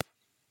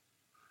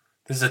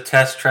This is a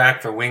test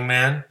track for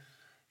Wingman.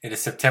 It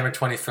is September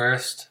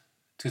 21st,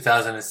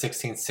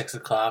 2016, 6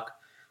 o'clock,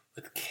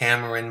 with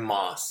Cameron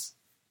Moss.